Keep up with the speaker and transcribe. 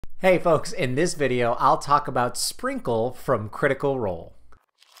Hey folks, in this video, I'll talk about Sprinkle from Critical Role.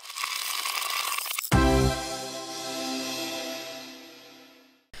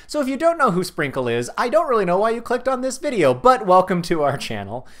 So if you don't know who Sprinkle is, I don't really know why you clicked on this video, but welcome to our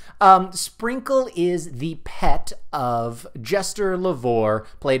channel. Sprinkle is the pet of Jester Lavore,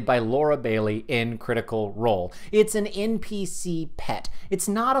 played by Laura Bailey in Critical Role. It's an NPC pet. It's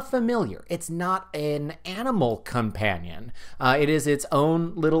not a familiar. It's not an animal companion. It is its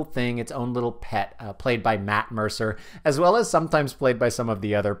own little thing, its own little pet, played by Matt Mercer, as well as sometimes played by some of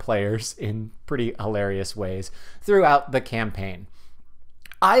the other players in pretty hilarious ways throughout the campaign.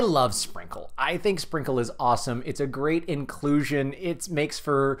 I love Sprinkle. I think Sprinkle is awesome. It's a great inclusion. It makes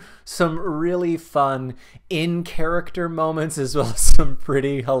for some really fun in-character moments as well as some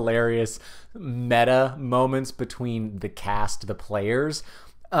pretty hilarious meta moments between the cast, the players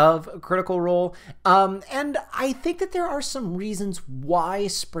of Critical Role. And I think that there are some reasons why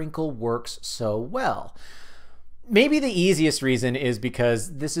Sprinkle works so well. Maybe the easiest reason is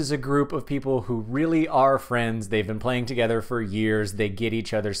because this is a group of people who really are friends. They've been playing together for years. They get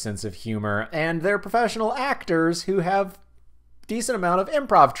each other's sense of humor, and they're professional actors who have decent amount of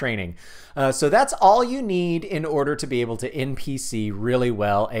improv training. So that's all you need in order to be able to NPC really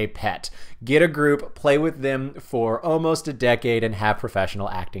well a pet. Get a group, play with them for almost a decade, and have professional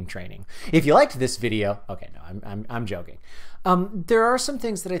acting training. If you liked this video, okay, no, I'm joking. There are some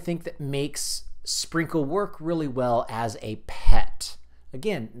things that I think that makes Sprinkle work really well as a pet.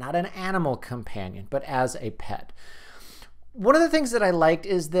 Again, not an animal companion, but as a pet. One of the things that I liked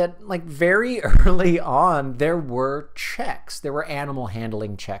is that, like, very early on, there were checks. There were animal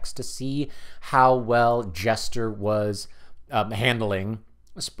handling checks to see how well Jester was handling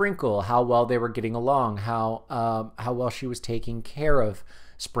Sprinkle, how well they were getting along, how well she was taking care of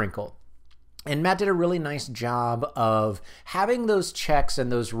Sprinkle. And Matt did a really nice job of having those checks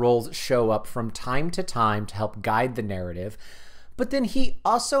and those roles show up from time to time to help guide the narrative. But then he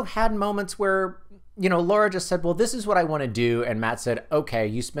also had moments where, you know, Laura just said, well, this is what I want to do. And Matt said, okay,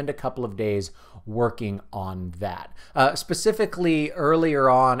 you spend a couple of days working on that. Specifically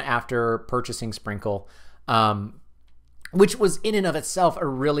earlier on after purchasing Sprinkle, which was in and of itself a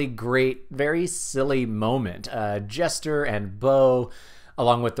really great, very silly moment. Jester and Beau,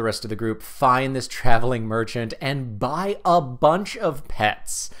 along with the rest of the group, find this traveling merchant and buy a bunch of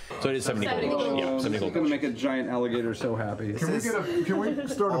pets. So it is 70 gold. Yeah, 70 gold. It's gonna make a giant alligator so happy. Can we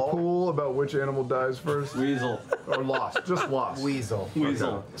start a pool about which animal dies first? Weasel. Or lost, just lost. Weasel. Weasel.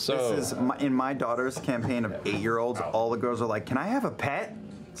 Okay. So This is in my daughter's campaign of 8-year-olds. All the girls are like, "Can I have a pet?"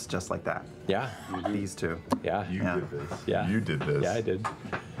 It's just like that. yeah, These two. yeah, You Yeah. did this. yeah. You did this. Yeah, I did.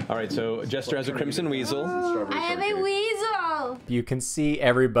 All right, so Jester has a crimson weasel. I have a weasel! You can see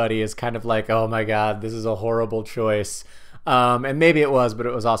everybody is kind of like, oh my God, this is a horrible choice. And maybe it was, but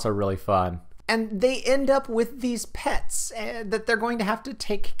it was also really fun. And they end up with these pets that they're going to have to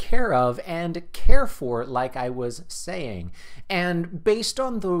take care of and care for, like I was saying. And based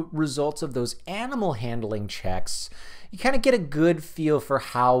on the results of those animal handling checks, you kind of get a good feel for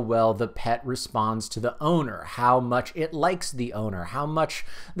how well the pet responds to the owner, how much it likes the owner, how much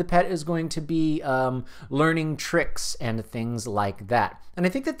the pet is going to be learning tricks and things like that. And I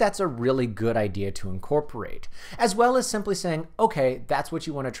think that that's a really good idea to incorporate, as well as simply saying, okay, that's what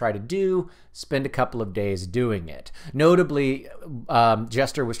you want to try to do, spend a couple of days doing it. Notably,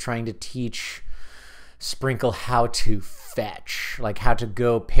 Jester was trying to teach Sprinkle how to fetch, like how to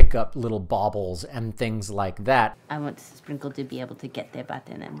go pick up little baubles and things like that. I want Sprinkle to be able to get their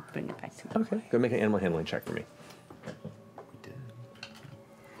button and bring it back to me. Okay, go make an animal handling check for me.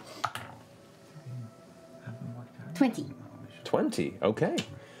 20. 20, okay.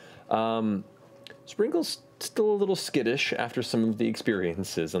 Sprinkle's still a little skittish after some of the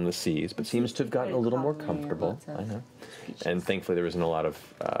experiences on the seas, but seems to have gotten a little more comfortable. I know. And thankfully there isn't a lot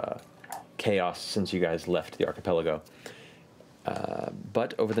of chaos since you guys left the archipelago.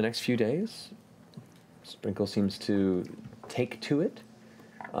 But over the next few days, Sprinkle seems to take to it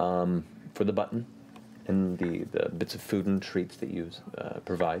for the button and the bits of food and treats that you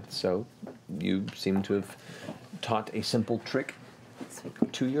provide. So you seem to have taught a simple trick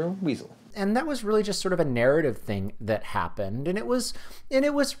to your weasel. And that was really just sort of a narrative thing that happened, and it was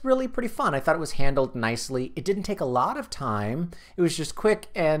really pretty fun. I thought it was handled nicely. It didn't take a lot of time. It was just quick,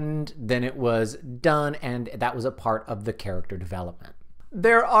 and then it was done, and that was a part of the character development.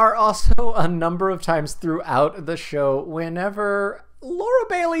 There are also a number of times throughout the show whenever Laura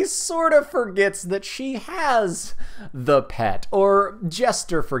Bailey sort of forgets that she has the pet, or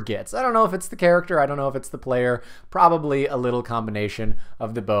Jester forgets. I don't know if it's the character, I don't know if it's the player, probably a little combination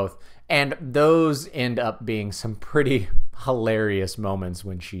of the both. And those end up being some pretty hilarious moments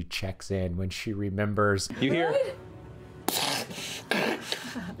when she checks in, when she remembers. You hear?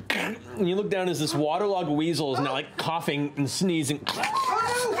 And you look down as this waterlogged weasel is now like coughing and sneezing.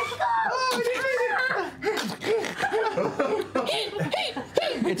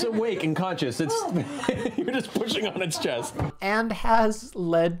 It's awake and conscious. It's you're just pushing on its chest. And has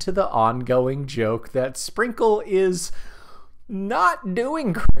led to the ongoing joke that Sprinkle is not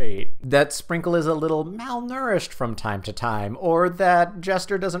doing great, that Sprinkle is a little malnourished from time to time, or that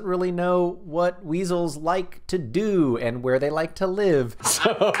Jester doesn't really know what weasels like to do and where they like to live.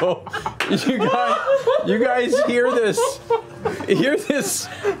 So, you guys hear this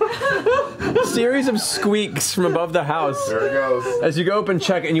series of squeaks from above the house. There it goes. As you go up and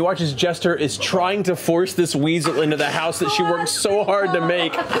check, and you watch as Jester is trying to force this weasel into the house that she worked so hard to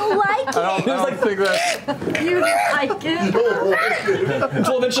make. You like it? I don't think that. You like it?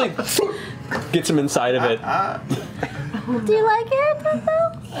 Until eventually gets him inside of it. Do you like it,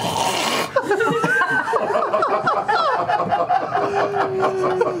 Papa?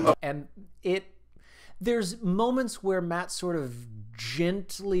 And there's moments where Matt sort of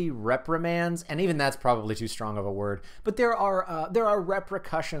gently reprimands, and even that's probably too strong of a word, but there are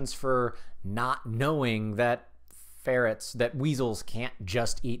repercussions for not knowing that weasels can't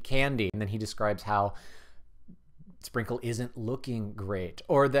just eat candy. And then he describes how Sprinkle isn't looking great,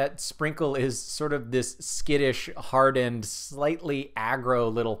 or that Sprinkle is sort of this skittish, hardened, slightly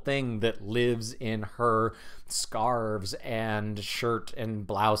aggro little thing that lives in her scarves and shirt and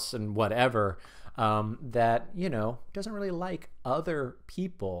blouse and whatever, that, you know, doesn't really like other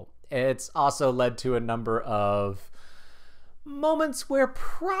people. It's also led to a number of moments where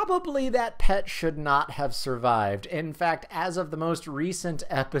probably that pet should not have survived. In fact, as of the most recent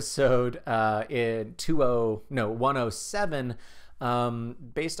episode in 107,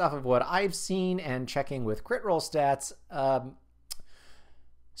 based off of what I've seen and checking with crit roll stats,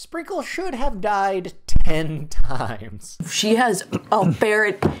 Sprinkle should have died 10 times. She has a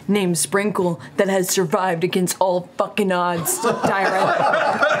ferret named Sprinkle that has survived against all fucking odds,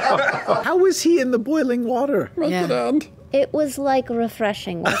 Tyra. How was he in the boiling water? Did. It was like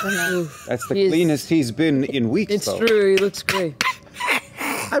refreshing, wasn't it? That's the cleanest he's been in weeks. It's true, he looks great.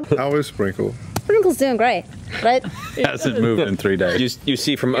 How is Sprinkle? Sprinkle's doing great, but He hasn't moved in 3 days. You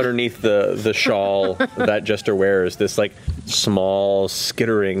see from underneath the shawl that Jester wears, this like small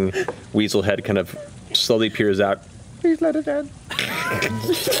skittering weasel head kind of slowly peers out. Please let it in.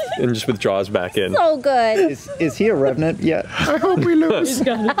 And just withdraws back in. so good. Is he a revenant yet? I hope we lose. You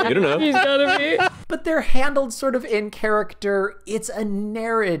don't know. He's gotta be. But they're handled sort of in character. It's a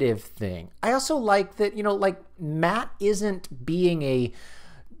narrative thing. I also like that, you know, like Matt isn't being a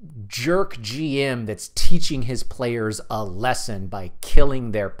jerk GM that's teaching his players a lesson by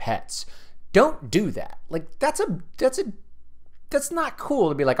killing their pets. Don't do that. Like that's not cool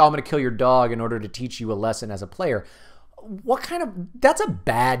to be like, oh, I'm going to kill your dog in order to teach you a lesson as a player. That's a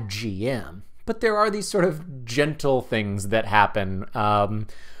bad GM. But there are these sort of gentle things that happen.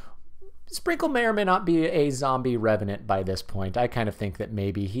 Sprinkle may or may not be a zombie revenant by this point. I kind of think that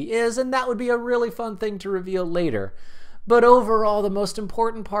maybe he is, and that would be a really fun thing to reveal later. But overall, the most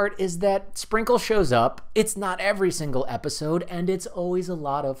important part is that Sprinkle shows up. It's not every single episode, and it's always a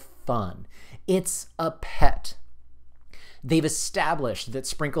lot of fun. It's a pet. They've established that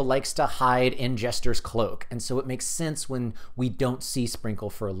Sprinkle likes to hide in Jester's cloak, and so it makes sense when we don't see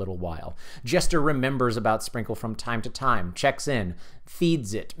Sprinkle for a little while. Jester remembers about Sprinkle from time to time, checks in,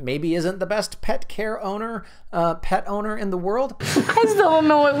 feeds it, maybe isn't the best pet owner in the world. I still don't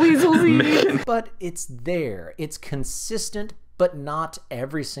know what weasels eat. But it's there. It's consistent, but not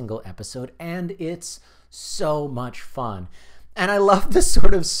every single episode, and it's so much fun. And I love the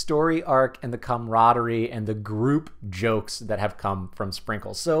sort of story arc and the camaraderie and the group jokes that have come from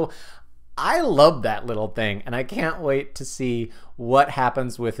Sprinkle. So I love that little thing, and I can't wait to see what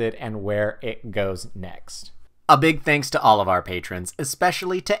happens with it and where it goes next. A big thanks to all of our patrons,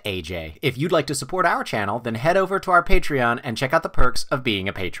 especially to AJ. If you'd like to support our channel, then head over to our Patreon and check out the perks of being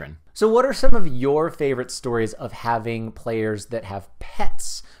a patron. So what are some of your favorite stories of having players that have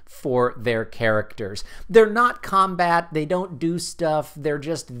pets for their characters? They're not combat, they don't do stuff, they're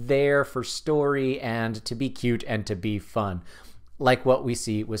just there for story and to be cute and to be fun. Like what we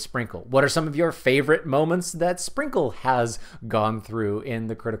see with Sprinkle. What are some of your favorite moments that Sprinkle has gone through in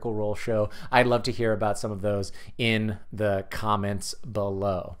the Critical Role show? I'd love to hear about some of those in the comments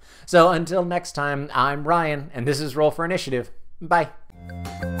below. So until next time, I'm Ryan, and this is Roll for Initiative. Bye.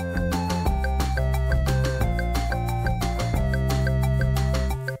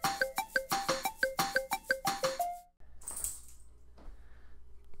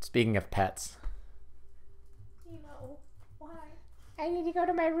 Speaking of pets. Why? I need to go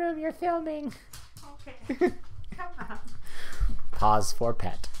to my room. You're filming. Okay. Come on. Pause for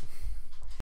pet.